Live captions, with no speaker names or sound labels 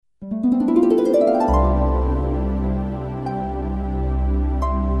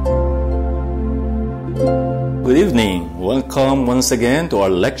Welcome once again to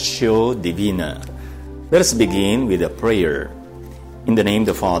our Lectio Divina. Let us begin with a prayer. In the name of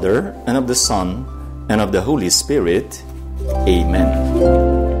the Father, and of the Son, and of the Holy Spirit. Amen.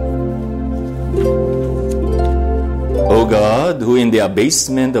 O God, who in the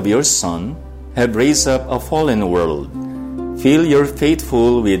abasement of your Son have raised up a fallen world, fill your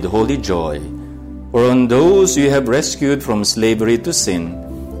faithful with holy joy. For on those you have rescued from slavery to sin,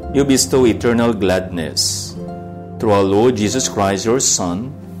 you bestow eternal gladness. Through our Lord Jesus Christ, your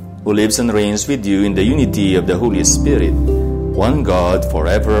Son, who lives and reigns with you in the unity of the Holy Spirit, one God,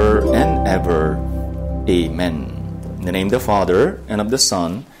 forever and ever. Amen. In the name of the Father, and of the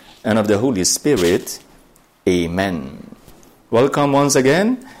Son, and of the Holy Spirit. Amen. Welcome once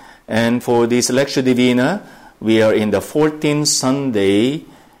again. And for this Lectio Divina, we are in the 14th Sunday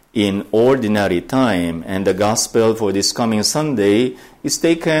in Ordinary Time. And the Gospel for this coming Sunday is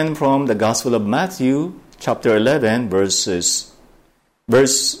taken from the Gospel of Matthew, chapter 11, verses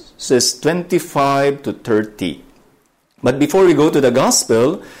 25 to 30. But before we go to the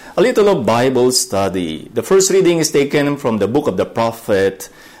Gospel, a little of Bible study. The first reading is taken from the book of the prophet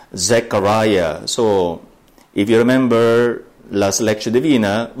Zechariah. So, if you remember last Lectio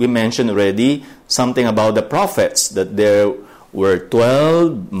Divina, we mentioned already something about the prophets, that there were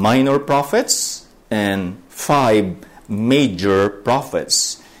 12 minor prophets and 5 major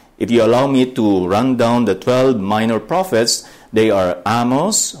prophets. If you allow me to run down the 12 minor prophets, they are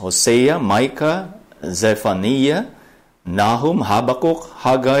Amos, Hosea, Micah, Zephaniah, Nahum, Habakkuk,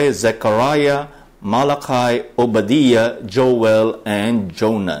 Haggai, Zechariah, Malachi, Obadiah, Joel, and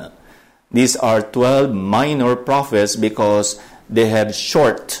Jonah. These are 12 minor prophets because they have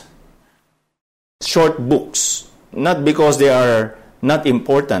short books. Not because they are not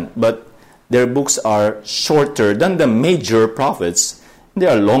important, but their books are shorter than the major prophets. They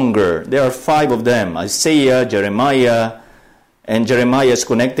are longer. There are 5 of them: Isaiah, Jeremiah, and Jeremiah is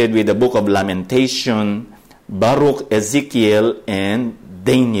connected with the book of Lamentation, Baruch, Ezekiel, and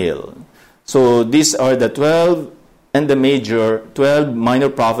Daniel. So these are the 12 minor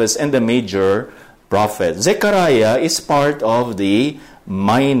prophets and the major prophets. Zechariah is part of the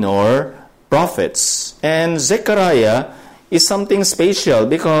minor prophets. And Zechariah is something special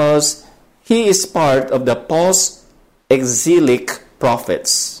because he is part of the post-exilic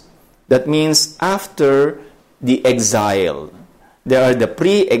prophets. That means after the exile. There are the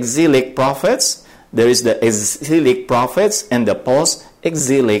pre-exilic prophets, there is the exilic prophets, and the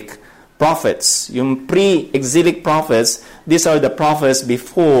post-exilic prophets. Yung pre-exilic prophets, these are the prophets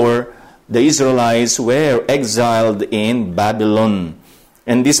before the Israelites were exiled in Babylon.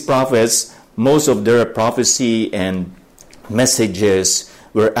 And these prophets, most of their prophecy and messages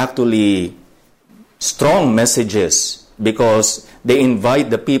were actually strong messages because they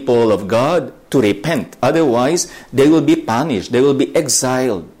invite the people of God to repent. Otherwise, they will be punished. They will be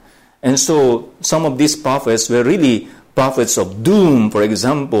exiled. And so, some of these prophets were really prophets of doom, for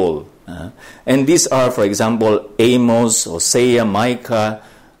example. And these are, for example, Amos, Hosea, Micah,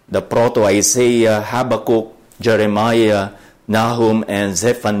 the Proto-Isaiah, Habakkuk, Jeremiah, Nahum, and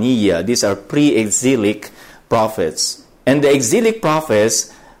Zephaniah. These are pre-exilic prophets. And the exilic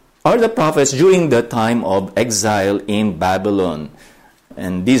prophets are the prophets during the time of exile in Babylon.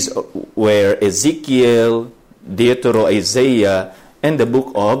 And these were Ezekiel, Deutero-Isaiah, and the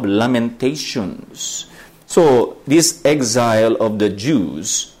book of Lamentations. So, this exile of the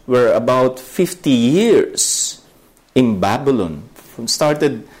Jews were about 50 years in Babylon.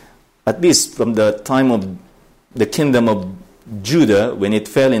 Started at least from the time of the kingdom of Judah, when it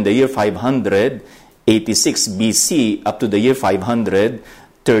fell in the year 586 BC, up to the year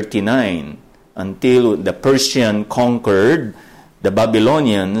 539, until the Persian conquered the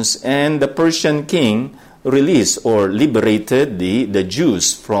Babylonians, and the Persian king released or liberated the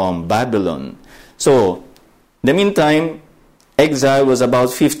Jews from Babylon. So, in the meantime, exile was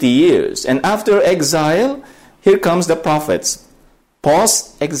about 50 years. And after exile, here comes the prophets,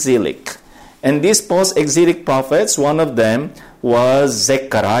 post-exilic. And these post-exilic prophets, one of them was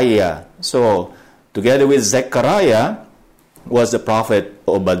Zechariah. So, together with Zechariah was the prophet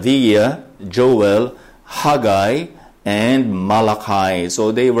Obadiah, Joel, Haggai, and Malachi.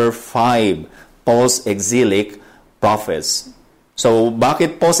 So, they were 5 post-exilic prophets. So,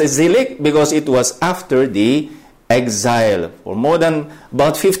 bakit post-exilic? Because it was after the exile. For more than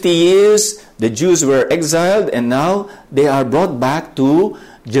about 50 years, the Jews were exiled, and now they are brought back to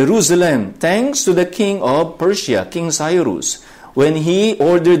Jerusalem, thanks to the king of Persia, King Cyrus, when he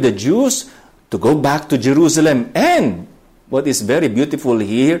ordered the Jews to go back to Jerusalem. And what is very beautiful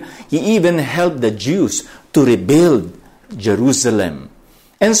here, he even helped the Jews to rebuild Jerusalem.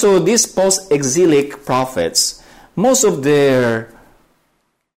 And so these post-exilic prophets most of their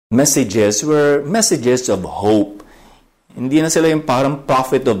messages were messages of hope. Hindi na sila yung parang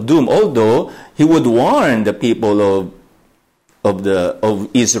prophet of doom. Although, he would warn the people of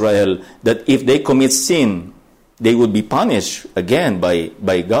Israel that if they commit sin, they would be punished again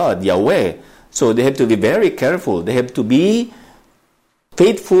by God, Yahweh. So they have to be very careful. They have to be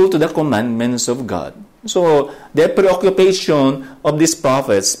faithful to the commandments of God. So the preoccupation of these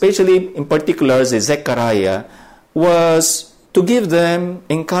prophets, especially in particular Zechariah, was to give them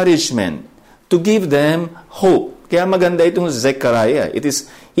encouragement, to give them hope. Kaya maganda itong Zechariah.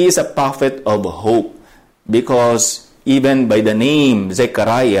 He is a prophet of hope because even by the name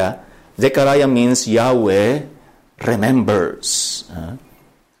Zechariah, Zechariah means Yahweh remembers.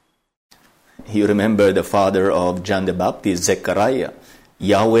 You remember the father of John the Baptist, Zechariah.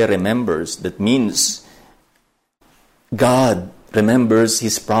 Yahweh remembers. That means God remembers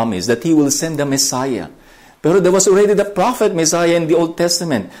His promise that He will send the Messiah. Pero there was already the prophet Messiah in the Old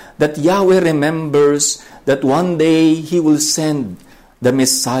Testament that Yahweh remembers that one day He will send the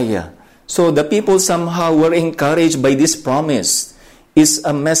Messiah. So the people somehow were encouraged by this promise. Is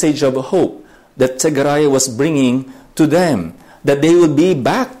a message of hope that Zechariah was bringing to them, that they will be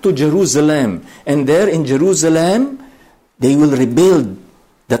back to Jerusalem. And there in Jerusalem, they will rebuild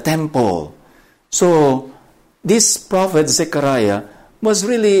the temple. So this prophet Zechariah was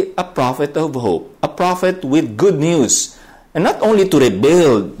really a prophet of hope, a prophet with good news. And not only to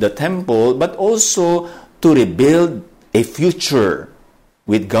rebuild the temple, but also to rebuild a future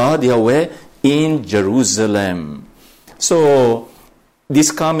with God, Yahweh, in Jerusalem. So,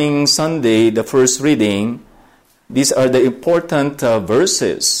 this coming Sunday, the first reading, these are the important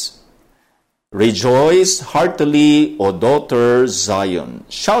verses. Rejoice heartily, O daughter Zion.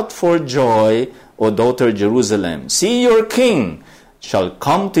 Shout for joy, O daughter Jerusalem. See, your king shall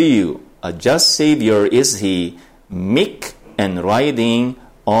come to you. A just Savior is He, meek and riding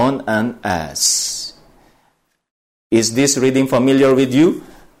on an ass. Is this reading familiar with you?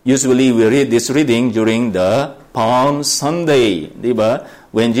 Usually we read this reading during the Palm Sunday, diba?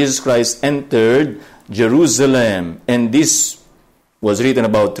 When Jesus Christ entered Jerusalem. And this was written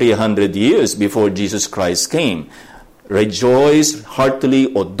about 300 years before Jesus Christ came. Rejoice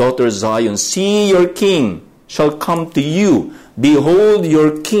heartily, O daughter Zion. See, your king shall come to you. Behold,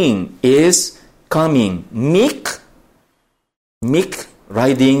 your king is coming. Meek,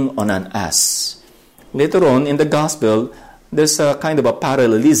 riding on an ass. Later on in the gospel, there's a kind of a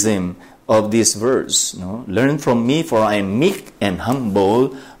parallelism of this verse. No? Learn from me, for I am meek and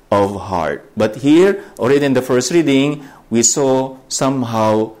humble of heart. But here, already in the first reading, we saw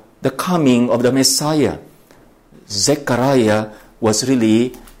somehow the coming of the Messiah. Zechariah was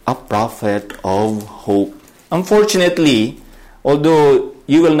really a prophet of hope. Unfortunately, although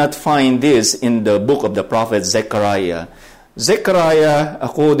you will not find this in the book of the prophet Zechariah, Zechariah,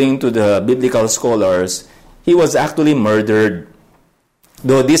 according to the biblical scholars, he was actually murdered.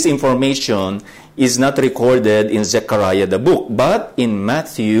 Though this information is not recorded in Zechariah the book, but in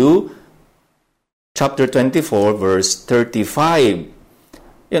Matthew chapter 24, verse 35.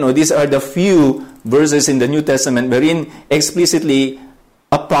 These are the few verses in the New Testament wherein explicitly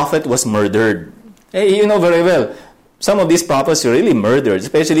a prophet was murdered. Hey, you know very well, some of these prophets were really murdered,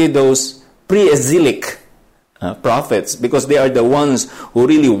 especially those pre-exilic prophets, because they are the ones who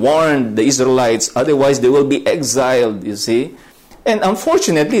really warned the Israelites, otherwise they will be exiled, you see. And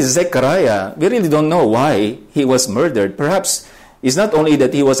unfortunately, Zechariah, we really don't know why he was murdered. Perhaps it's not only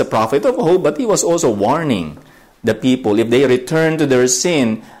that he was a prophet of hope, but he was also warning the people. If they return to their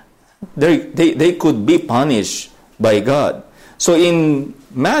sin, they could be punished by God. So in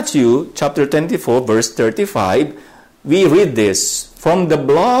Matthew chapter 24, verse 35, we read this, from the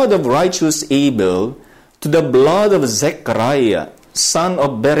blood of righteous Abel to the blood of Zechariah, son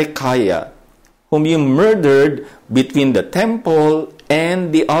of Berechiah, whom you murdered between the temple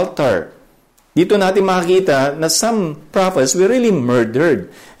and the altar. Dito natin makikita na some prophets were really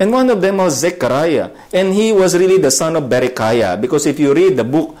murdered. And one of them was Zechariah. And he was really the son of Berechiah. Because if you read the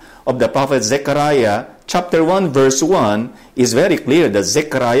book of the prophet Zechariah, chapter 1, verse 1, is very clear that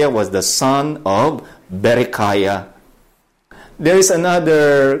Zechariah was the son of Berechiah. There is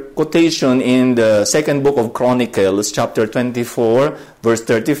another quotation in the second book of Chronicles, chapter 24, verse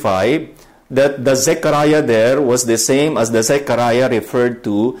 35, that the Zechariah there was the same as the Zechariah referred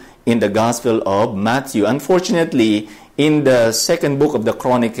to in the Gospel of Matthew. Unfortunately, in the second book of the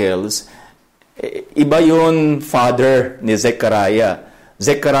Chronicles, iba yung father ni Zechariah.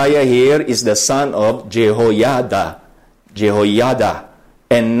 Zechariah here is the son of Jehoiada,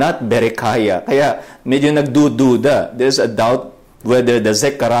 and not Berechiah. Kaya medyo nagdududa. There's a doubt whether the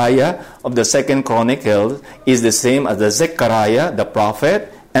Zechariah of the Second Chronicle is the same as the Zechariah, the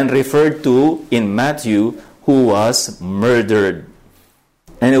prophet, and referred to in Matthew, who was murdered.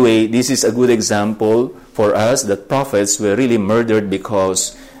 Anyway, this is a good example for us that prophets were really murdered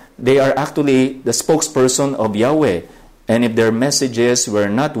because they are actually the spokesperson of Yahweh. And if their messages were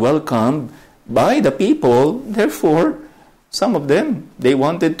not welcomed by the people, therefore, some of them, they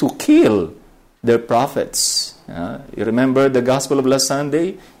wanted to kill their prophets. You remember the Gospel of last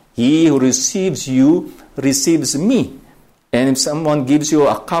Sunday? He who receives you receives me. And if someone gives you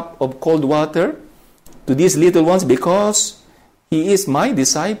a cup of cold water to these little ones because he is my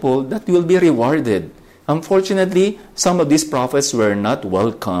disciple, that will be rewarded. Unfortunately, some of these prophets were not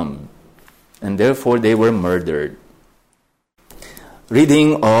welcomed, and therefore they were murdered.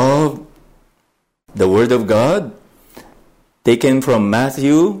 Reading of the Word of God, taken from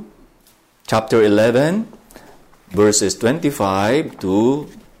Matthew chapter 11, verses 25 to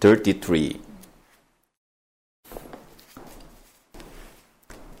 33.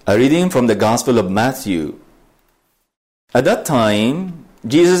 A reading from the Gospel of Matthew. At that time,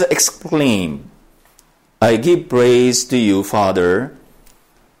 Jesus exclaimed, I give praise to you, Father,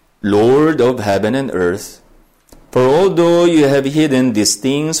 Lord of heaven and earth, for although you have hidden these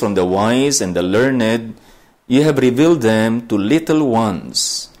things from the wise and the learned, you have revealed them to little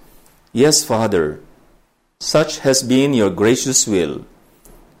ones. Yes, Father, such has been your gracious will.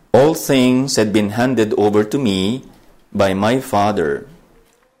 All things had been handed over to me by my Father.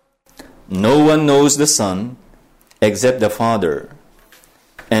 No one knows the Son except the Father,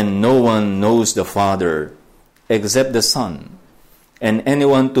 and no one knows the Father except the Son, and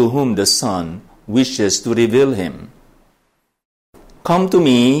anyone to whom the Son wishes to reveal him. Come to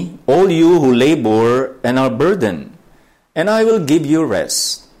me, all you who labor and are burdened, and I will give you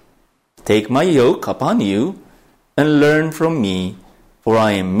rest. Take my yoke upon you and learn from me, for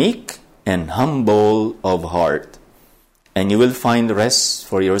I am meek and humble of heart, and you will find rest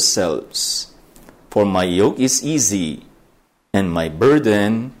for yourselves. For my yoke is easy and my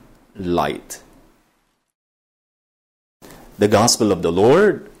burden light. The Gospel of the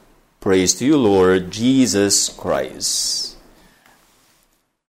Lord. Praise to you, Lord Jesus Christ.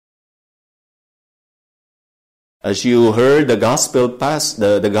 As you heard the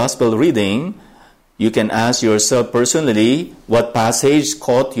gospel reading, you can ask yourself personally what passage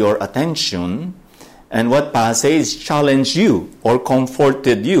caught your attention and what passage challenged you or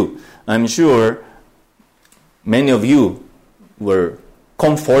comforted you. I'm sure many of you were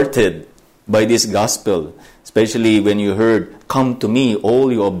comforted by this gospel, especially when you heard, come to me,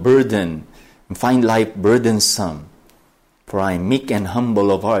 all you are burdened, and find life burdensome. For I am meek and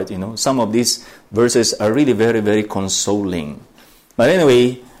humble of heart. Some of these verses are really very, very consoling. But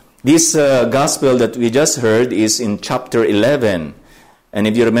anyway, this gospel that we just heard is in chapter 11. And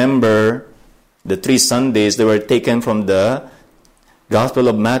if you remember, the 3 Sundays, they were taken from the Gospel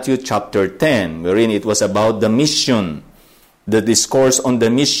of Matthew chapter 10, wherein it was about the mission, the discourse on the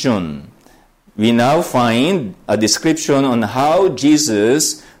mission. We now find a description on how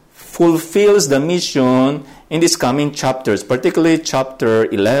Jesus fulfills the mission in these coming chapters, particularly chapter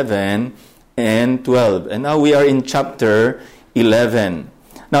 11 and 12. And now we are in chapter 11.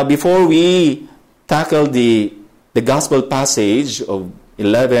 Now, before we tackle the gospel passage of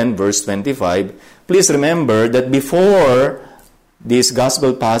 11 verse 25, please remember that before this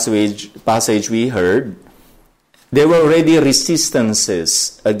gospel passage we heard, there were already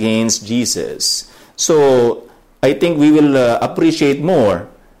resistances against Jesus. So, I think we will appreciate more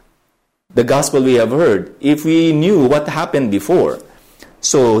the gospel we have heard if we knew what happened before.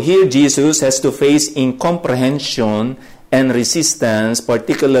 So, here Jesus has to face incomprehension and resistance,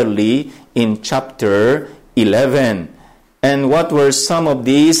 particularly in chapter 11. And what were some of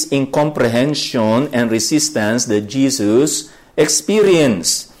these incomprehension and resistance that Jesus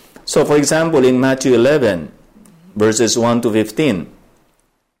experienced? So, for example, in Matthew 11, verses 1 to 15,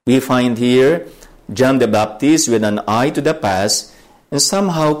 we find here John the Baptist with an eye to the past, and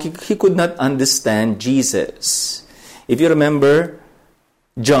somehow he could not understand Jesus. If you remember,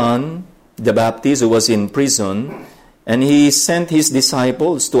 John the Baptist, who was in prison, and he sent his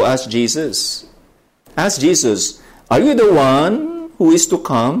disciples to ask Jesus, are you the one who is to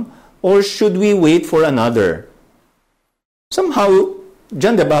come, or should we wait for another? Somehow,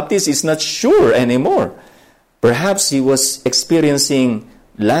 John the Baptist is not sure anymore. Perhaps he was experiencing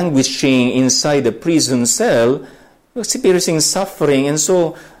languishing inside the prison cell, experiencing suffering, and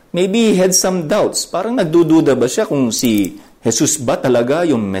so maybe he had some doubts. Parang nagdududa ba siya kung si Jesus ba talaga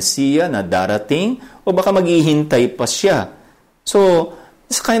yung Messiah na darating, o baka maghihintay pa siya? So,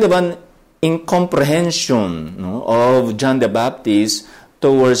 it's kind of an incomprehension of John the Baptist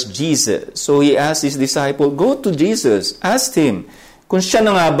towards Jesus. So he asked his disciple, go to Jesus, ask him, kung siya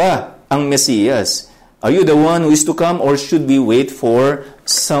na nga ba ang Mesias? Are you the one who is to come or should we wait for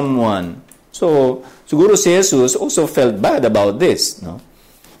someone? So, siguro si Jesus also felt bad about this. No?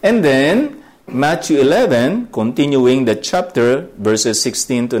 And then, Matthew 11, continuing the chapter, verses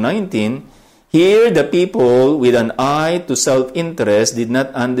 16 to 19, here the people with an eye to self-interest did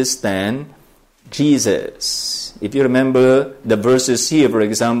not understand Jesus. If you remember the verses here, for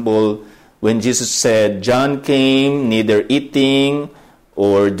example, when Jesus said, John came neither eating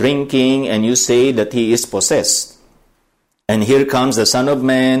or drinking, and you say that he is possessed. And here comes the Son of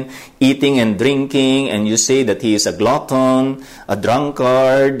Man eating and drinking, and you say that he is a glutton, a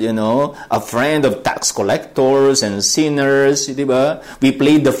drunkard, a friend of tax collectors and sinners, diba? We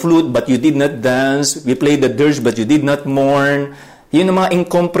played the flute, but you did not dance. We played the dirge, but you did not mourn. Yun ang mga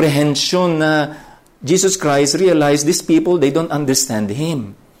incomprehension na Jesus Christ realized these people, they don't understand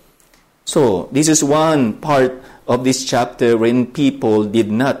Him. So, this is one part of this chapter when people did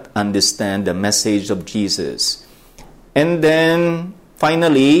not understand the message of Jesus. And then,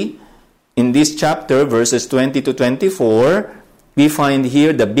 finally, in this chapter, verses 20 to 24, we find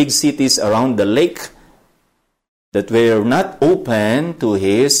here the big cities around the lake that were not open to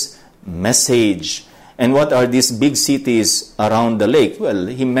His message. And what are these big cities around the lake? Well,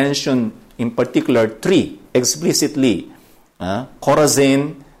 He mentioned in particular three explicitly.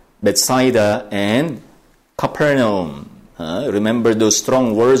 Chorazin, Bethsaida, and Capernaum. Remember those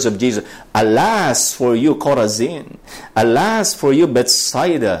strong words of Jesus. Alas for you, Chorazin. Alas for you,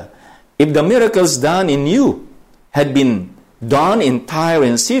 Bethsaida. If the miracles done in you had been done in Tyre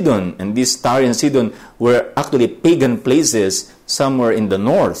and Sidon, and these Tyre and Sidon were actually pagan places somewhere in the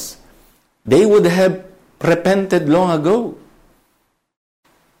north, they would have repented long ago.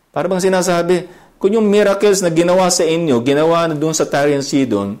 Para bang sinasabi, kung yung miracles na ginawa sa inyo, ginawa na doon sa Tyre and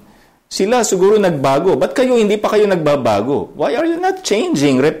Sidon, sila siguro nagbago. Ba't kayo hindi pa kayo nagbabago? Why are you not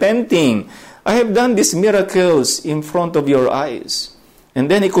changing, repenting? I have done these miracles in front of your eyes.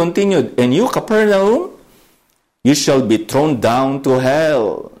 And then He continued, and you, Capernaum, you shall be thrown down to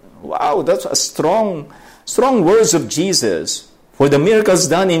hell. Wow, that's a strong words of Jesus. For the miracles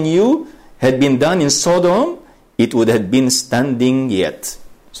done in you had been done in Sodom, it would have been standing yet.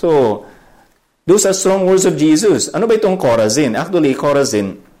 So, those are strong words of Jesus. Ano ba itong Chorazin? Actually,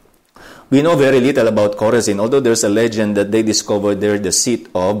 Chorazin, we know very little about Chorazin, although there's a legend that they discovered there the seat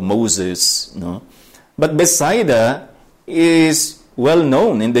of Moses. No? But Bethsaida is well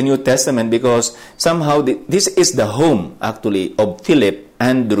known in the New Testament because somehow this is the home, actually, of Philip,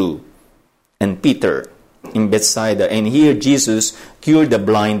 Andrew, and Peter in Bethsaida. And here Jesus cured the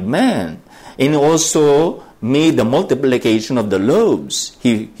blind man and also made the multiplication of the loaves.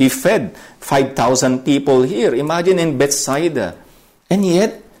 He fed 5,000 people here. Imagine in Bethsaida. And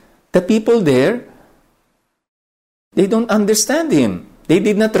yet, the people there, they don't understand Him. They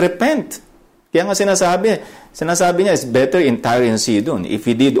did not repent. Kaya nga sinasabi niya, it's better in Tyre and Sidon if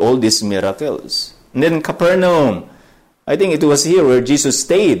He did all these miracles. And then Capernaum, I think it was here where Jesus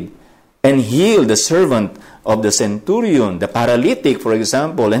stayed and healed the servant of the centurion, the paralytic, for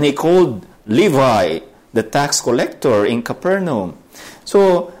example, and He called Levi, the tax collector in Capernaum.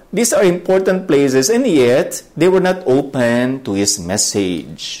 So, these are important places, and yet, they were not open to His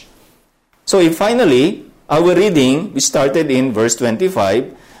message. So, finally, our reading, we started in verse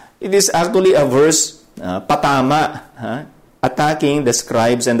 25. It is actually a verse, patama, attacking the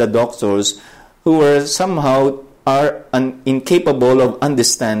scribes and the doctors who were somehow incapable of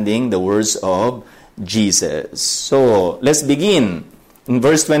understanding the words of Jesus. So, let's begin in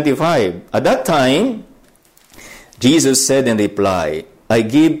verse 25. At that time, Jesus said in reply, I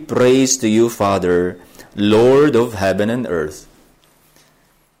give praise to you, Father, Lord of heaven and earth.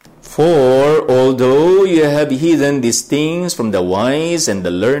 For although you have hidden these things from the wise and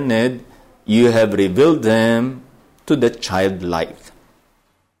the learned, you have revealed them to the childlike.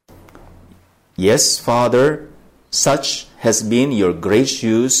 Yes, Father, such has been your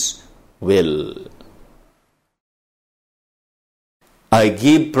gracious will. I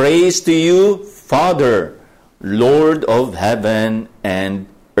give praise to you, Father, Lord of heaven and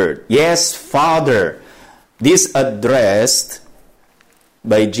earth. Yes, Father. This addressed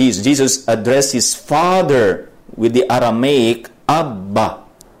by Jesus. Jesus addressed His Father with the Aramaic Abba.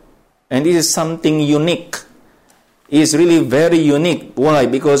 And this is something unique. It is really very unique. Why?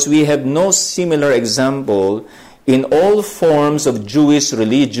 Because we have no similar example in all forms of Jewish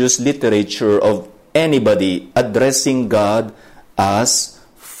religious literature of anybody addressing God as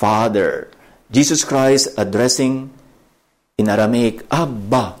Father. Jesus Christ addressing in Aramaic,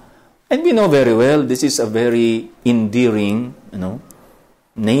 Abba, And we know very well, this is a very endearing,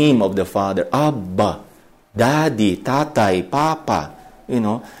 name of the Father. Abba, Daddy, Tatay, Papa,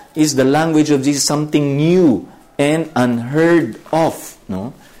 is the language of Jesus something new and unheard of,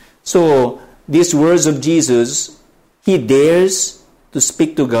 So, these words of Jesus, He dares to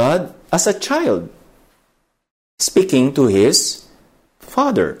speak to God as a child, speaking to His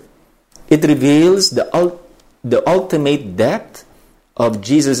Father. It reveals the ultimate depth of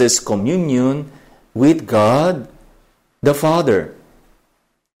Jesus' communion with God the Father.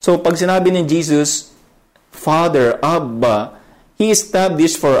 So, pag sinabi ni Jesus, Father, Abba, He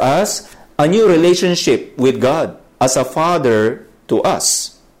established for us a new relationship with God as a Father to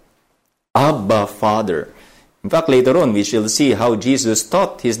us. Abba, Father. In fact, later on, we shall see how Jesus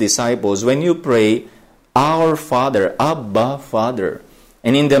taught His disciples, when you pray, Our Father, Abba, Father.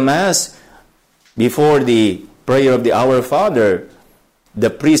 And in the Mass, before the prayer of the Our Father, the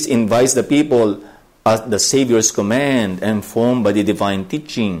priest invites the people at the Savior's command and formed by the divine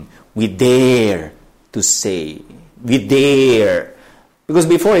teaching. We dare to say. We dare. Because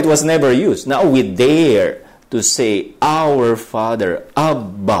before it was never used. Now we dare to say, Our Father,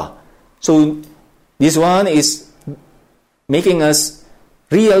 Abba. So this one is making us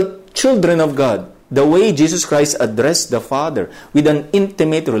real children of God. The way Jesus Christ addressed the Father, with an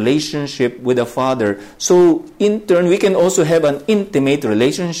intimate relationship with the Father. So, in turn, we can also have an intimate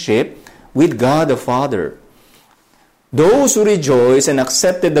relationship with God the Father. Those who rejoice and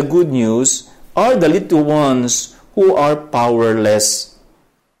accepted the good news are the little ones who are powerless.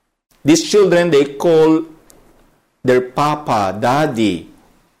 These children, they call their Papa, Daddy,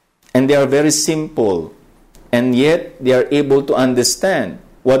 and they are very simple. And yet, they are able to understand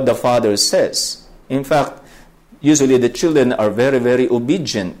what the Father says. In fact, usually the children are very, very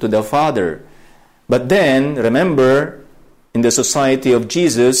obedient to the Father. But then, remember, in the society of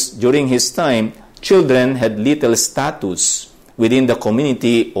Jesus, during His time, children had little status within the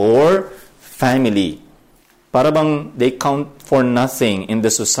community or family. Para bang they count for nothing in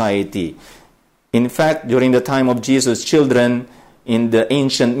the society. In fact, during the time of Jesus, children in the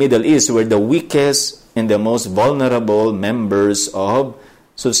ancient Middle East were the weakest and the most vulnerable members of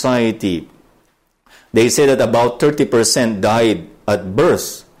society. They say that about 30% died at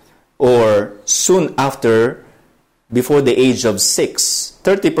birth or soon after, before the age of 6.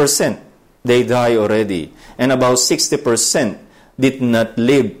 30%, they die already. And about 60% did not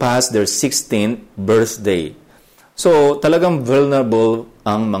live past their 16th birthday. So, talagang vulnerable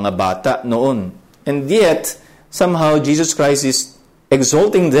ang mga bata noon. And yet, somehow, Jesus Christ is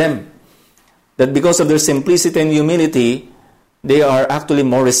exalting them. That because of their simplicity and humility, they are actually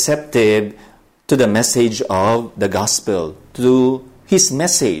more receptive to the message of the gospel, to His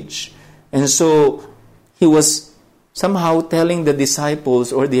message. And so, He was somehow telling the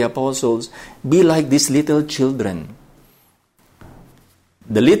disciples or the apostles, be like these little children.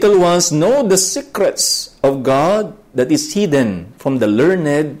 The little ones know the secrets of God that is hidden from the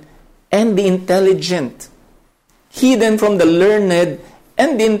learned and the intelligent. Hidden from the learned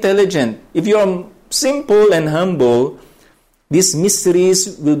and the intelligent. If you are simple and humble, these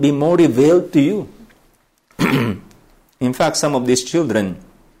mysteries will be more revealed to you. In fact, some of these children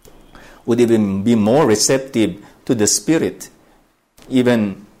would even be more receptive to the Spirit,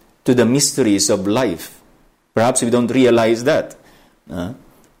 even to the mysteries of life. Perhaps we don't realize that.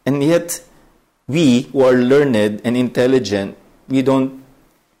 And yet, we who are learned and intelligent, we don't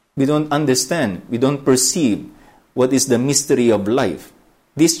understand, we don't perceive what is the mystery of life.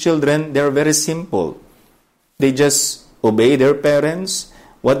 These children, they are very simple. They just obey their parents,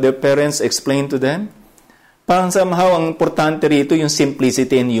 what their parents explain to them. Parang somehow, ang importante rito yung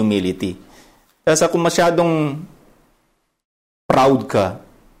simplicity and humility. Kasi kung masyadong proud ka,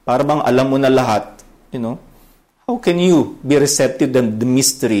 para bang alam mo na lahat, how can you be receptive to the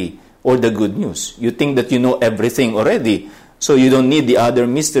mystery or the good news? You think that you know everything already, so you don't need the other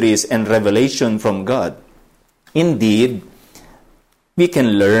mysteries and revelation from God. Indeed, we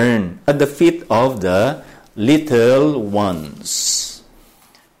can learn at the feet of the little ones.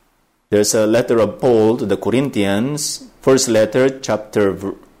 There's a letter of Paul to the Corinthians, first letter, chapter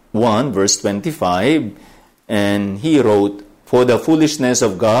 1, verse 25, and he wrote, For the foolishness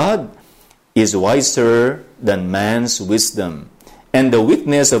of God is wiser than man's wisdom, and the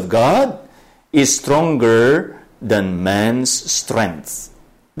weakness of God is stronger than man's strength.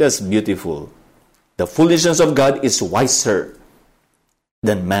 That's beautiful. The foolishness of God is wiser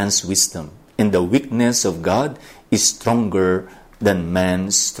than man's wisdom, and the weakness of God is stronger than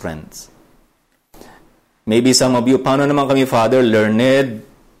man's strength. Maybe some of you, paano naman kami, Father, learned,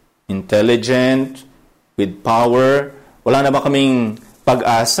 intelligent, with power, wala na ba kaming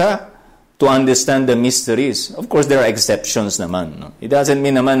pag-asa? to understand the mysteries. Of course, there are exceptions naman. No? It doesn't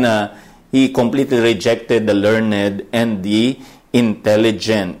mean naman na he completely rejected the learned and the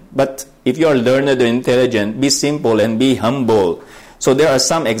intelligent. But if you are learned or intelligent, be simple and be humble. So there are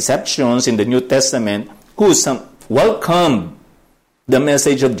some exceptions in the New Testament who welcomed the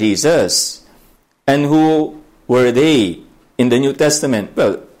message of Jesus. And who were they in the New Testament?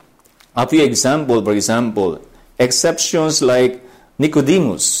 Well, a few examples, for example, exceptions like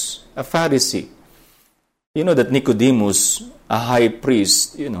Nicodemus, a Pharisee. You know that Nicodemus, a high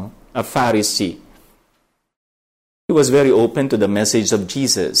priest, a Pharisee, he was very open to the message of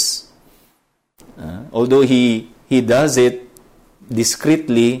Jesus. Although he does it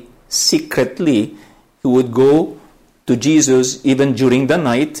discreetly, secretly, he would go to Jesus even during the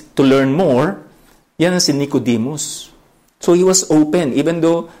night to learn more. Yan si Nicodemus. So he was open, even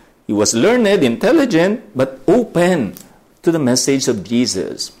though he was learned, intelligent, but open to the message of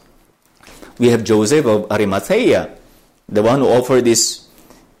Jesus. We have Joseph of Arimathea, the one who offered his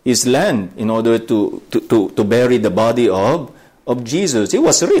land in order to bury the body of Jesus. He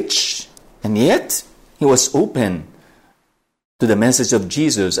was rich, and yet he was open to the message of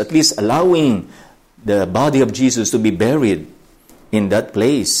Jesus, at least allowing the body of Jesus to be buried in that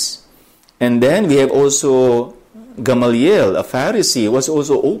place. And then we have also Gamaliel, a Pharisee, was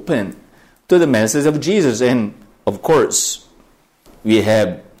also open to the message of Jesus. And of course, we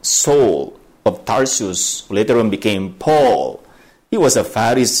have Saul of Tarsus, who later on became Paul. He was a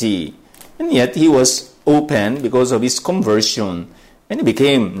Pharisee, and yet he was open because of his conversion. And he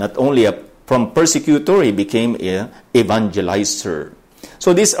became not only from persecutor, he became an evangelizer.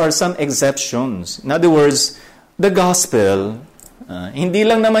 So these are some exceptions. In other words, the gospel, hindi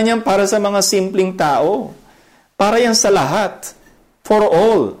lang naman yan para sa mga simpleng tao. Para yan sa lahat. For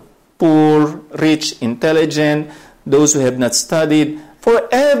all. Poor, rich, intelligent, those who have not studied. For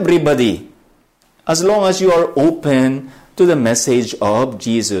everybody. As long as you are open to the message of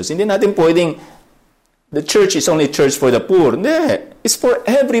Jesus. Hindi natin pwedeng, the church is only church for the poor. Hindi. It's for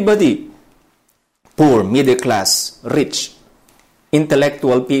everybody. Poor, middle class, rich,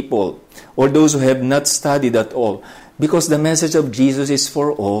 intellectual people, or those who have not studied at all. Because the message of Jesus is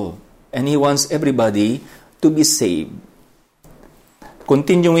for all. And He wants everybody to be saved.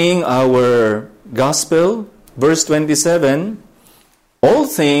 Continuing our gospel, verse 27, all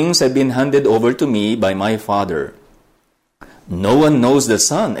things have been handed over to me by my Father. No one knows the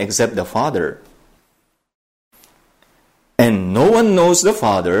Son except the Father. And no one knows the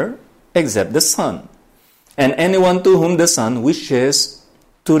Father except the Son. And anyone to whom the Son wishes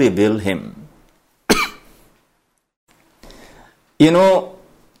to reveal Him.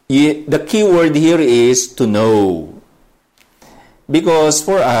 The key word here is to know. Because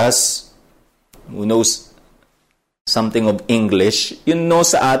for us, who knows something of English,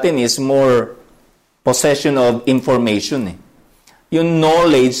 sa atin is more possession of information. Yung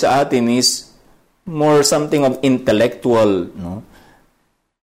knowledge sa atin is more something of intellectual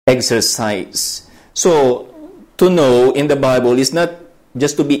exercise. So, to know in the Bible is not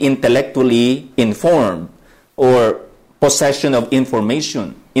just to be intellectually informed or possession of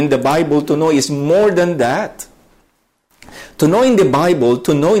information. In the Bible, to know is more than that. To know in the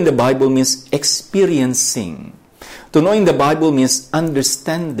Bible means experiencing. To know in the Bible means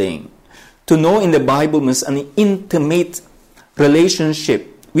understanding. To know in the Bible means an intimate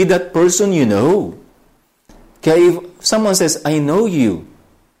relationship with that person you know. Kaya if someone says, I know you,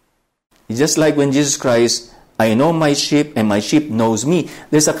 it's just like when Jesus Christ, I know my sheep and my sheep knows me.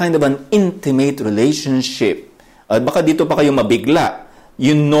 There's a kind of an intimate relationship. At baka dito pa kayo mabigla.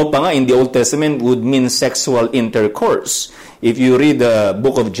 Pa nga in the Old Testament would mean sexual intercourse. If you read the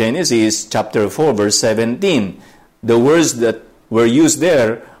book of Genesis, chapter 4, verse 17, the words that were used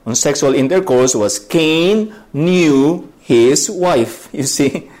there on sexual intercourse was Cain knew his wife. You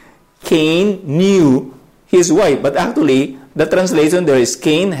see, Cain knew his wife. But actually, the translation there is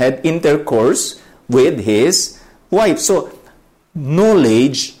Cain had intercourse with his wife. So,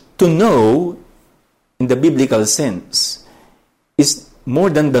 knowledge, to know, in the biblical sense, is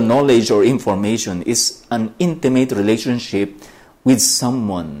more than the knowledge or information, is an intimate relationship with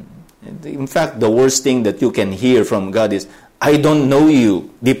someone. In fact, the worst thing that you can hear from God is, I don't know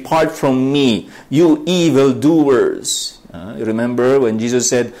you. Depart from me, you evildoers. Remember when Jesus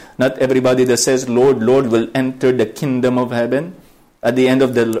said, not everybody that says, Lord, Lord, will enter the kingdom of heaven? At the end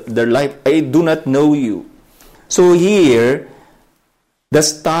of their life, I do not know you. So here, the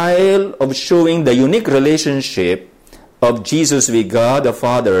style of showing the unique relationship of Jesus with God the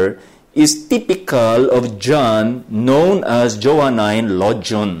Father is typical of John, known as Johannine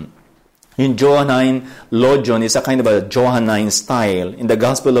Logion. Yung Johannine Logion is a kind of a Johannine style in the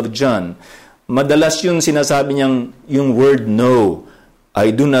Gospel of John. Madalas yung sinasabi niyang yung word know.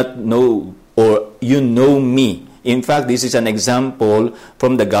 I do not know, or you know me. In fact, this is an example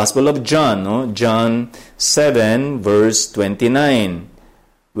from the Gospel of John, no? John 7, verse 29,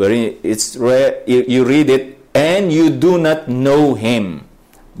 where you read it, and you do not know him,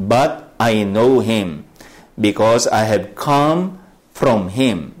 but I know him, because I have come from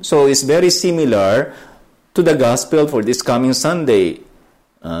him. So it's very similar to the Gospel for this coming Sunday.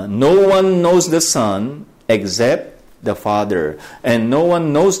 No one knows the Son except the Father, and no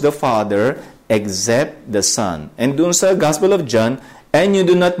one knows the Father except the Son. And dun sa Gospel of John, and you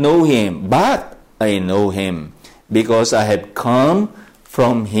do not know him, but I know him, because I have come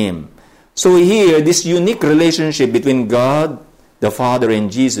from him. So here, this unique relationship between God, the Father,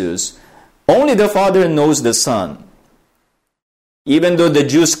 and Jesus, only the Father knows the Son. Even though the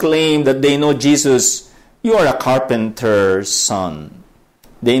Jews claim that they know Jesus, you are a carpenter's son.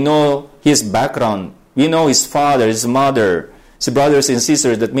 They know his background. We know his father, his mother, his brothers and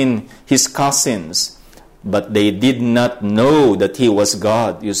sisters, that mean his cousins. But they did not know that he was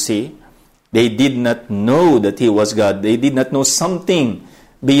God, you see. They did not know that he was God. They did not know something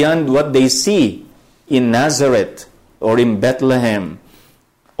beyond what they see in Nazareth or in Bethlehem.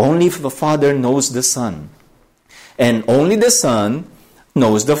 Only the Father knows the Son. And only the Son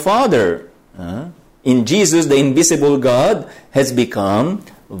knows the Father. In Jesus, the invisible God has become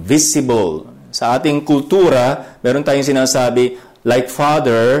visible. Sa ating kultura, meron tayong sinasabi, like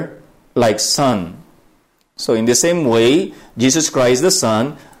Father, like Son. So in the same way, Jesus Christ the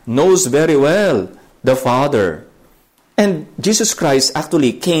Son knows very well the Father. And Jesus Christ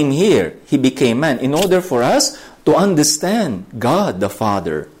actually came here. He became man in order for us to understand God the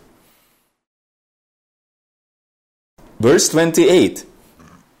Father. Verse 28.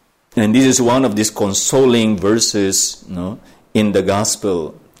 And this is one of these consoling verses, in the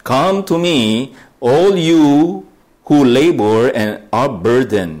Gospel. Come to me, all you who labor and are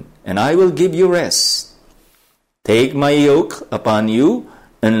burdened, and I will give you rest. Take my yoke upon you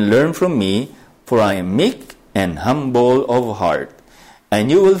and learn from me, for I am meek and humble of heart,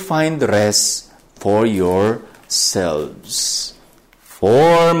 and you will find rest for yourselves.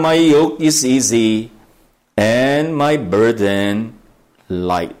 For my yoke is easy and my burden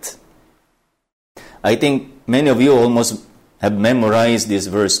light. I think many of you almost have memorized this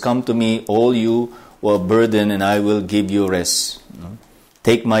verse. Come to me, all you who are burdened, and I will give you rest.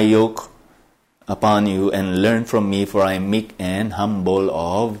 Take my yoke upon you and learn from me, for I am meek and humble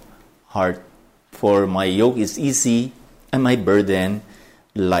of heart. For my yoke is easy and my burden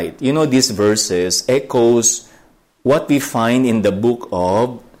light. You know, these verses echoes what we find in the book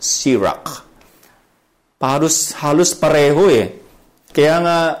of Sirach. Halos pareho eh. Kaya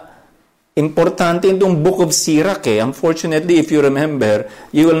nga, importante itong book of Sirach eh. Unfortunately, if you remember,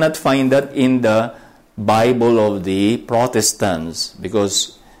 you will not find that in the Bible of the Protestants.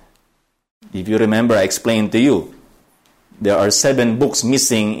 Because, if you remember, I explained to you, there are 7 books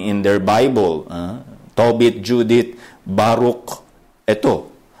missing in their Bible. Tobit, Judith, Baruch,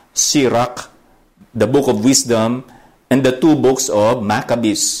 Sirach, the Book of Wisdom, and the 2 books of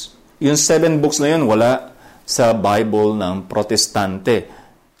Maccabees. Yung 7 books na yun, wala sa Bible ng Protestante.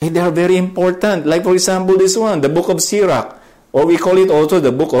 They are very important. Like for example, this one, the Book of Sirach, or we call it also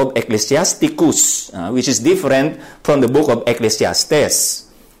the Book of Ecclesiasticus, which is different from the Book of Ecclesiastes.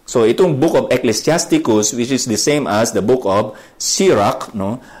 So itong Book of Ecclesiasticus, which is the same as the Book of Sirach,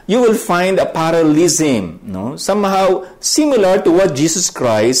 you will find a parallelism, somehow similar to what Jesus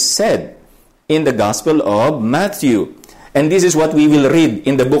Christ said in the Gospel of Matthew. And this is what we will read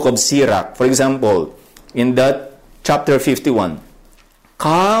in the Book of Sirach. For example, in that chapter 51,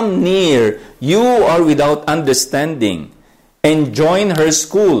 come near, you are without understanding, and join her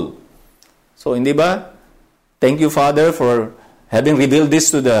school. So, hindi ba? Thank you, Father, for having revealed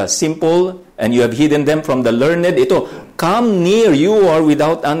this to the simple, and you have hidden them from the learned. Ito, come near, you are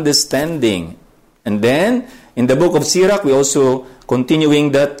without understanding. And then, in the book of Sirach, we also,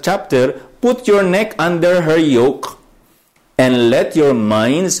 continuing that chapter, put your neck under her yoke, and let your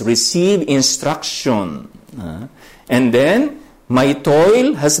minds receive instruction. And then, my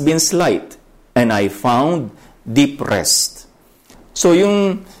toil has been slight, and I found deep rest. So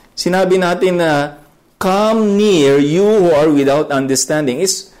yung sinabi natin na, come near, you who are without understanding,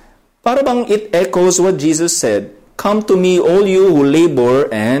 is para bang it echoes what Jesus said, come to me, all you who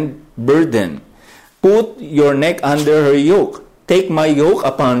labor and burden. Put your neck under her yoke. Take my yoke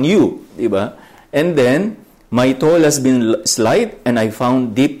upon you. Diba? And then, my toil has been slight, and I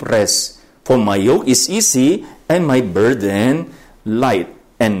found deep rest. For my yoke is easy, and my burden light.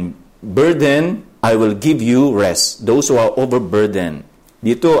 And burden, I will give you rest. Those who are overburdened.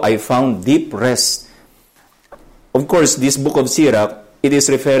 Dito, I found deep rest. Of course, this book of Sirach, it is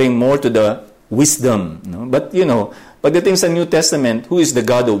referring more to the wisdom. No? But, pagdating sa New Testament, who is the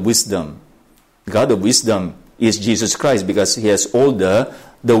God of wisdom? God of wisdom is Jesus Christ because He has all the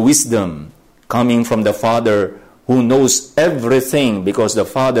wisdom coming from the Father who knows everything because the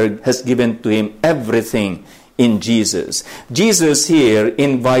Father has given to Him everything in Jesus. Jesus here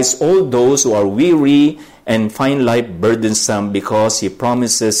invites all those who are weary and find life burdensome because He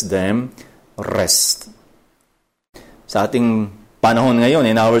promises them rest. Sa ating panahon ngayon,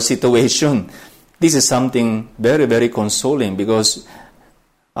 in our situation, this is something very, very consoling because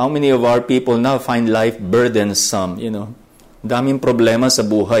how many of our people now find life burdensome, Daming problema sa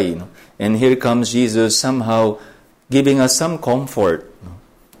buhay, And here comes Jesus somehow giving us some comfort.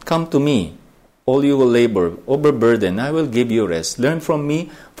 Come to me, all you will labor, overburdened, I will give you rest. Learn from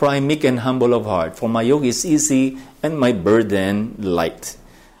me, for I am meek and humble of heart. For my yoke is easy and my burden light.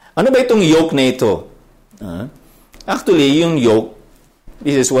 Ano ba itong yoke na ito? Actually, yung yoke,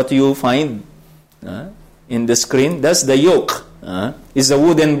 this is what you find in the screen. That's the yoke. It's a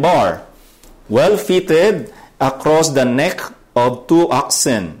wooden bar, well fitted across the neck of 2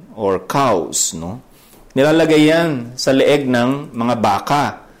 oxen or cows. Nilalagay yan sa leeg ng mga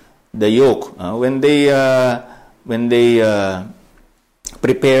baka. The yoke. When they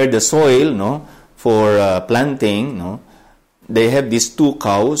prepare the soil, for planting, they have these 2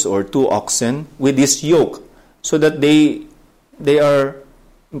 cows or 2 oxen with this yoke, so that they are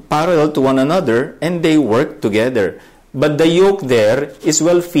parallel to one another and they work together. But the yoke there is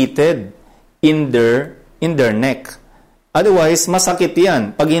well fitted in their neck. Otherwise, masakit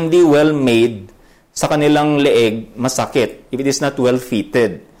yan. Pag hindi well made sa kanilang leeg, masakit if it is not well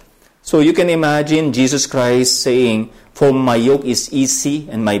fitted. So you can imagine Jesus Christ saying, "For my yoke is easy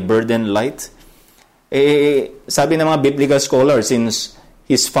and my burden light." Sabi ng mga biblical scholars, since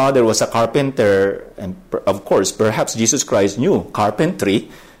His father was a carpenter, and of course, perhaps Jesus Christ knew carpentry,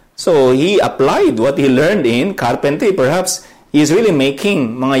 so He applied what He learned in carpentry. Perhaps He is really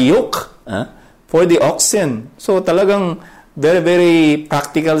making mga yoke for the oxen. So talagang very, very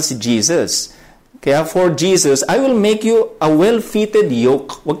practical si Jesus. Kaya for Jesus, I will make you a well-fitted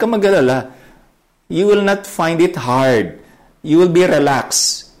yoke. Huwag kang mag-alala. You will not find it hard. You will be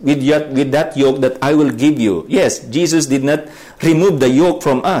relaxed with that yoke that I will give you. Yes, Jesus did not remove the yoke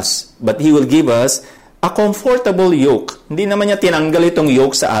from us, but He will give us a comfortable yoke. Hindi naman niya tinanggal itong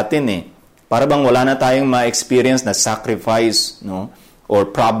yoke sa atin Para bang wala na tayong ma-experience na sacrifice, or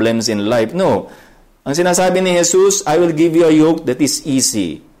problems in life. No. Ang sinasabi ni Jesus, I will give you a yoke that is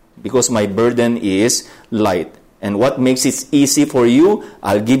easy because my burden is light. And what makes it easy for you?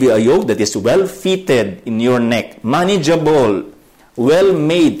 I'll give you a yoke that is well-fitted in your neck, manageable,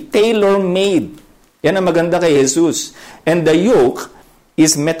 well-made, tailor-made. Yan ang maganda kay Jesus. And the yoke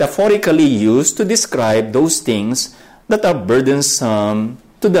is metaphorically used to describe those things that are burdensome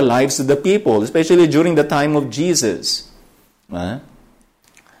to the lives of the people, especially during the time of Jesus.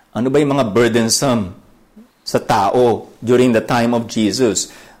 Ano ba yung mga burdensome sa tao during the time of Jesus?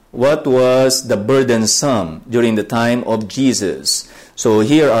 What was the burdensome during the time of Jesus? So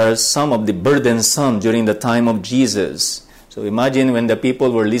here are some of the burdensome during the time of Jesus. So imagine when the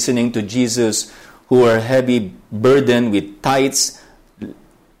people were listening to Jesus who were heavy burdened with tithes,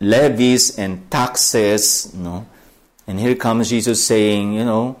 levies, and taxes. And here comes Jesus saying,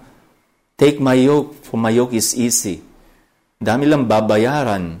 take my yoke, for my yoke is easy. Dami lang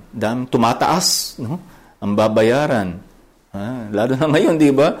babayaran. Tumataas, ang babayaran. Lalo na ngayon,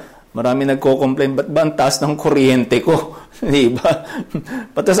 di ba? Marami nagko-complain, ba't ba ang taas ng kuryente ko? Di ba?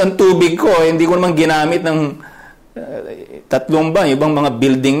 Patas ang tubig ko, hindi ko naman ginamit ng 3 ba? Ibang mga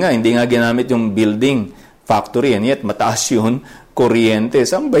building nga, hindi nga ginamit yung building factory, and yet mataas yun, kuryente.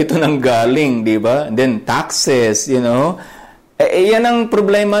 Saan ba ito nang galing, di ba? And then taxes, yan ang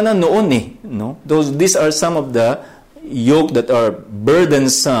problema na noon These are some of the yoke that are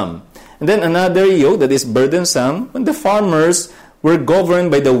burdensome. And then another yoke that is burdensome, when the farmers were governed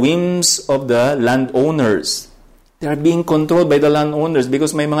by the whims of the landowners. They are being controlled by the landowners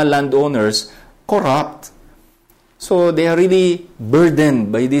because may mga landowners corrupt. So they are really burdened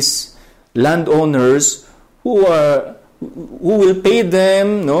by these landowners who will pay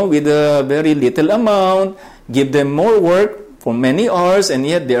them with a very little amount, give them more work for many hours, and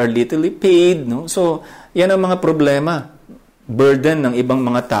yet they are littly paid. So yan ang mga problema. Burden ng ibang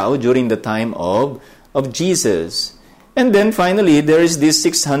mga tao during the time of Jesus. And then finally, there is these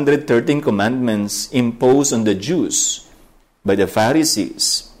 613 commandments imposed on the Jews by the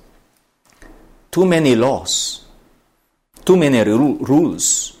Pharisees. Too many laws, too many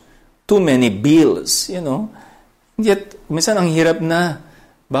rules, too many bills, Yet, minsan ang hirap na.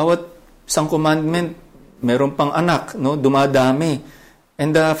 Bawat isang commandment, meron pang anak, dumadami.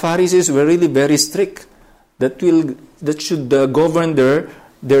 And the Pharisees were really very strict. That should govern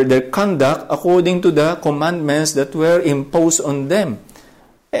their conduct according to the commandments that were imposed on them.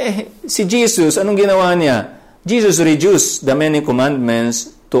 Si Jesus, anong ginawa niya? Jesus reduced the many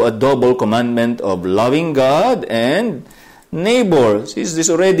commandments to a double commandment of loving God and neighbor. Is this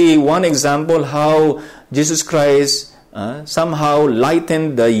already one example how Jesus Christ somehow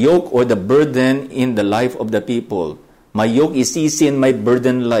lightened the yoke or the burden in the life of the people? My yoke is easy and my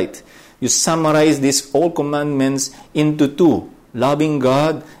burden light. You summarize these all commandments into two: loving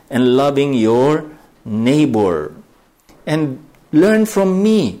God and loving your neighbor. And learn from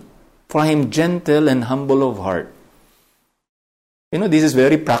me, for I am gentle and humble of heart. This is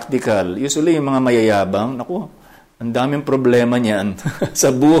very practical. Usually, yung mga mayayabang, ang daming problema niyan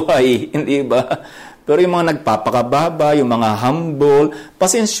sa buhay, hindi ba? Pero yung mga nagpapakababa, yung mga humble,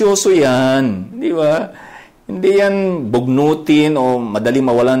 pasensyoso yan, di ba? Hindi yan bugnutin o madaling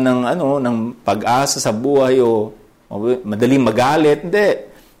mawalan ng pag-asa sa buhay o madaling magalit. Hindi.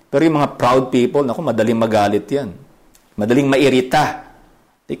 Pero yung mga proud people, madaling magalit yan. Madaling mairita.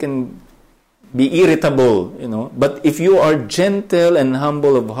 They can be irritable, But if you are gentle and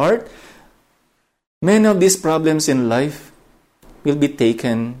humble of heart, many of these problems in life will be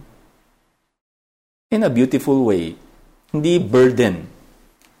taken in a beautiful way. Hindi burden.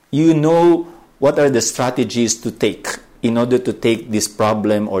 You know what are the strategies to take in order to take this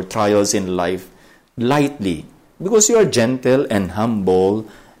problem or trials in life lightly. Because you are gentle and humble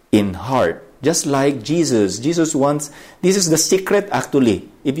in heart. Just like Jesus. Jesus wants, this is the secret actually.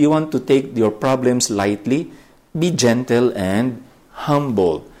 If you want to take your problems lightly, be gentle and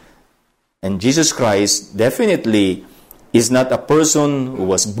humble. And Jesus Christ definitely is not a person who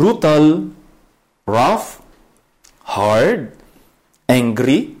was brutal, rough, hard,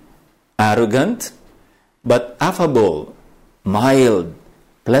 angry, arrogant, but affable, mild,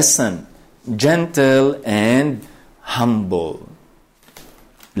 pleasant, gentle, and humble.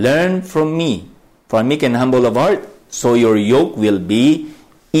 Learn from me, for I am meek and humble of heart, so your yoke will be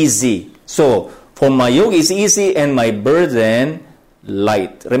easy. So, for my yoke is easy and my burden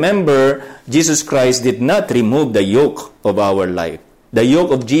light. Remember, Jesus Christ did not remove the yoke of our life. The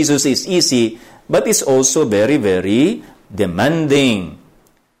yoke of Jesus is easy, but it's also very, very demanding.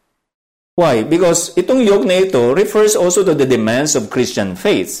 Why? Because itong yoke na ito refers also to the demands of Christian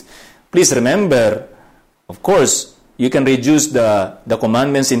faith. Please remember, of course, you can reduce the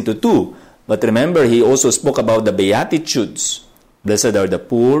commandments into two. But remember, he also spoke about the Beatitudes. Blessed are the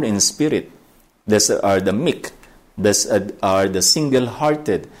poor in spirit. Blessed are the meek. Blessed are the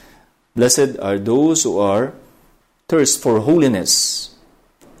single-hearted. Blessed are those who are thirst for holiness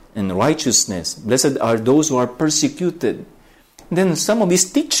and righteousness. Blessed are those who are persecuted. And then some of these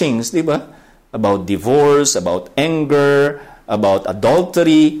teachings, di ba? About divorce, about anger, about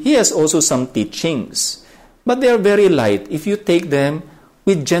adultery. He has also some teachings. But they are very light if you take them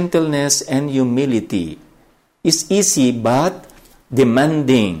with gentleness and humility. It's easy but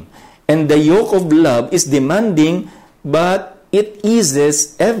demanding. And the yoke of love is demanding, but it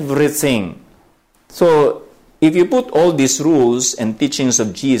eases everything. So, if you put all these rules and teachings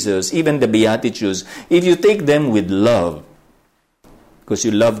of Jesus, even the Beatitudes, if you take them with love, because you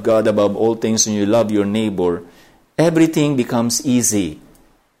love God above all things and you love your neighbor, everything becomes easy.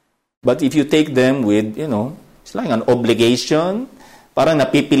 But if you take them with, it's like an obligation, parang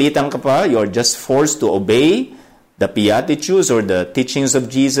napipilitan ka pa, you're just forced to obey the Beatitudes or the teachings of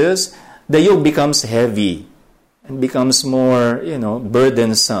Jesus, the yoke becomes heavy and becomes more,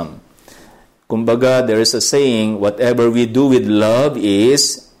 burdensome. Kumbaga, there is a saying, whatever we do with love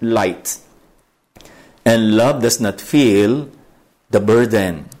is light. And love does not feel the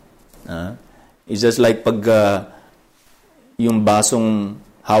burden. It's just like pag yung basong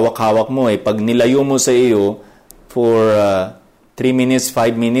hawak-hawak mo, pag nilayo mo sa iyo for 3 minutes,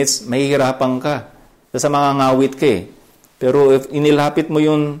 5 minutes, mahihirapan ka. Sa mangangawit ka Pero if inilapit mo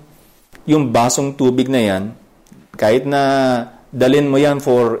yung basong tubig na yan, kahit na dalin mo yan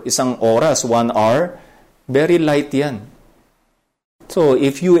for isang oras, 1 hour, very light yan. So,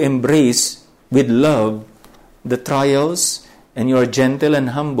 if you embrace with love the trials and you are gentle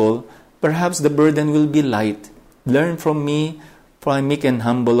and humble, perhaps the burden will be light. Learn from me, for I am meek and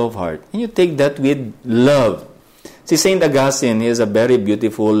humble of heart. And you take that with love. See, St. Augustine, he has a very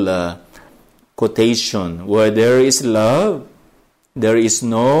beautiful quotation, where there is love, there is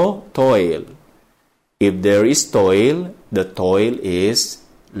no toil. If there is toil, the toil is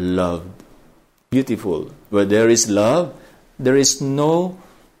loved. Beautiful. Where there is love, there is no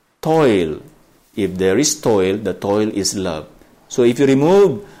toil. If there is toil, the toil is love. So if you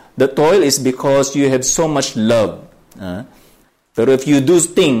remove the toil, is because you have so much love. Pero if you do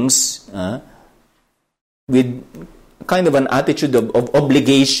things with kind of an attitude of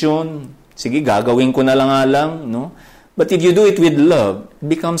obligation, sige, gagawin ko na lang, no? But if you do it with love, it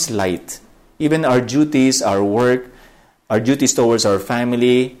becomes light. Even our duties, our work, our duties towards our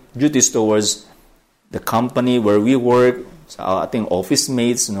family, duties towards the company where we work, sa ating office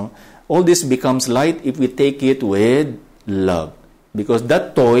mates, no? All this becomes light if we take it with love. Because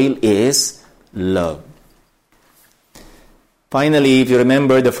that toil is love. Finally, if you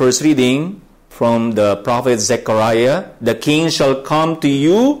remember the first reading from the prophet Zechariah, the king shall come to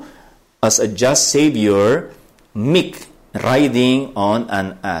you as a just Savior, meek, riding on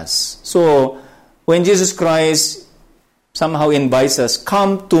an ass. So, when Jesus Christ somehow invites us,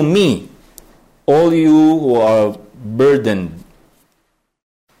 come to me, all you who are burdened,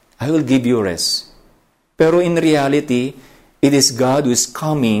 I will give you rest. Pero in reality, it is God who is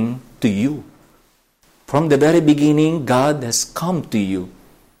coming to you. From the very beginning, God has come to you.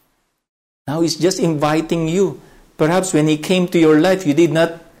 Now He's just inviting you. Perhaps when He came to your life, you did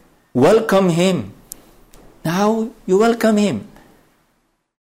not welcome Him. Now, you welcome Him.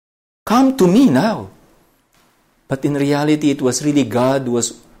 Come to me now. But in reality, it was really God who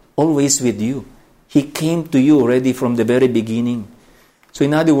was always with you. He came to you already from the very beginning. So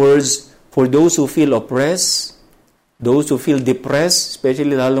in other words, for those who feel oppressed, those who feel depressed,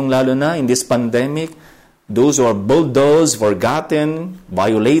 especially lalong-lalo na in this pandemic, those who are bulldozed, forgotten,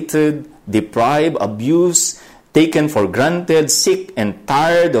 violated, deprived, abused, taken for granted, sick and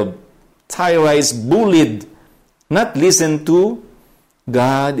tired of terrorized, bullied, not listened to,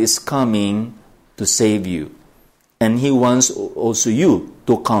 God is coming to save you. And He wants also you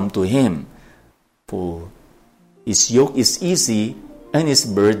to come to Him. For His yoke is easy and His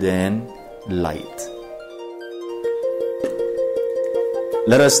burden light.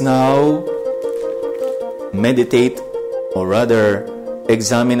 Let us now meditate, or rather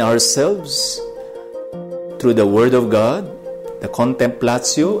examine ourselves through the Word of God, the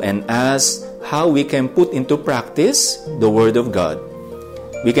contemplatio, and ask how we can put into practice the Word of God.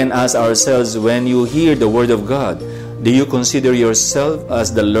 We can ask ourselves, when you hear the Word of God, do you consider yourself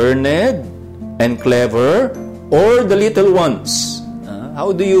as the learned and clever, or the little ones?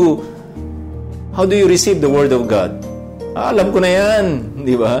 How do you receive the Word of God? Alam ko na yan,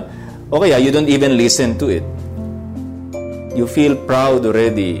 di ba? O kaya you don't even listen to it. You feel proud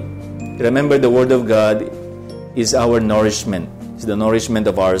already. Remember, the Word of God is our nourishment. It's the nourishment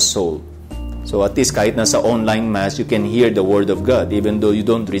of our soul. So at least kahit nasa online mass, you can hear the Word of God even though you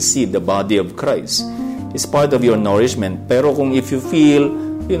don't receive the body of Christ. It's part of your nourishment. Pero kung if you feel,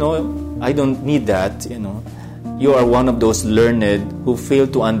 I don't need that, you are one of those learned who fail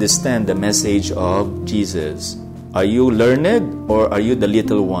to understand the message of Jesus. Are you learned or are you the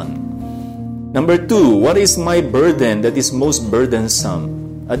little one? Number 2, what is my burden that is most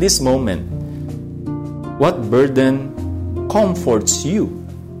burdensome? At this moment, what burden comforts you?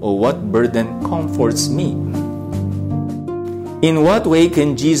 Or what burden comforts me? In what way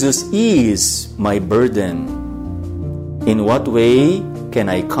can Jesus ease my burden? In what way can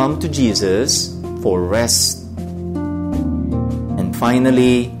I come to Jesus for rest? And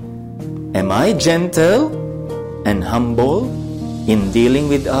finally, am I gentle and humble in dealing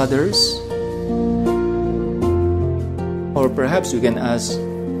with others? Or perhaps you can ask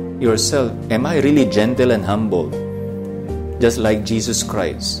yourself, am I really gentle and humble? Just like Jesus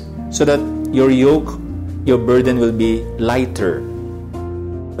Christ, so that your yoke, your burden will be lighter.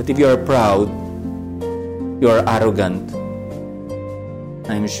 But if you are proud, you are arrogant,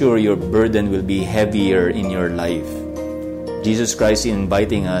 I'm sure your burden will be heavier in your life. Jesus Christ is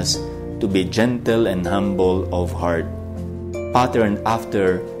inviting us to be gentle and humble of heart, patterned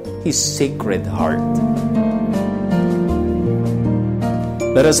after His sacred heart.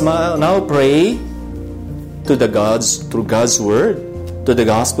 Let us now pray through God's Word, to the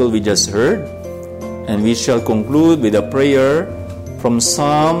Gospel we just heard, and we shall conclude with a prayer from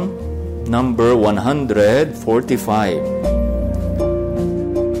Psalm number 145.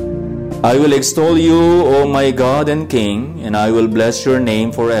 I will extol you, O my God and King, and I will bless your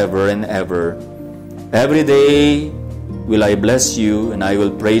name forever and ever. Every day will I bless you, and I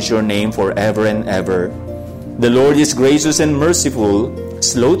will praise your name forever and ever. The Lord is gracious and merciful,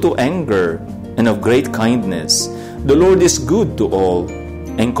 slow to anger, and of great kindness. The Lord is good to all,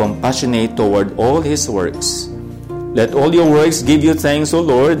 and compassionate toward all His works. Let all your works give you thanks, O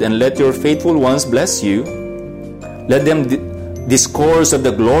Lord, and let your faithful ones bless you. Let them discourse of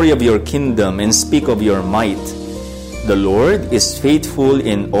the glory of your kingdom and speak of your might. The Lord is faithful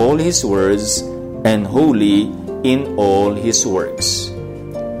in all His words and holy in all His works.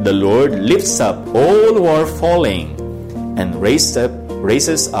 The Lord lifts up all who are falling and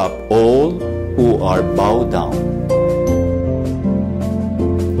raises up all who are bowed down.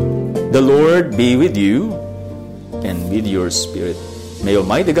 The Lord be with you and with your spirit. May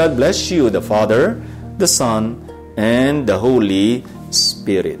Almighty God bless you, the Father, the Son, and the Holy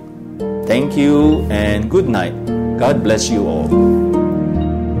Spirit. Thank you and good night. God bless you all.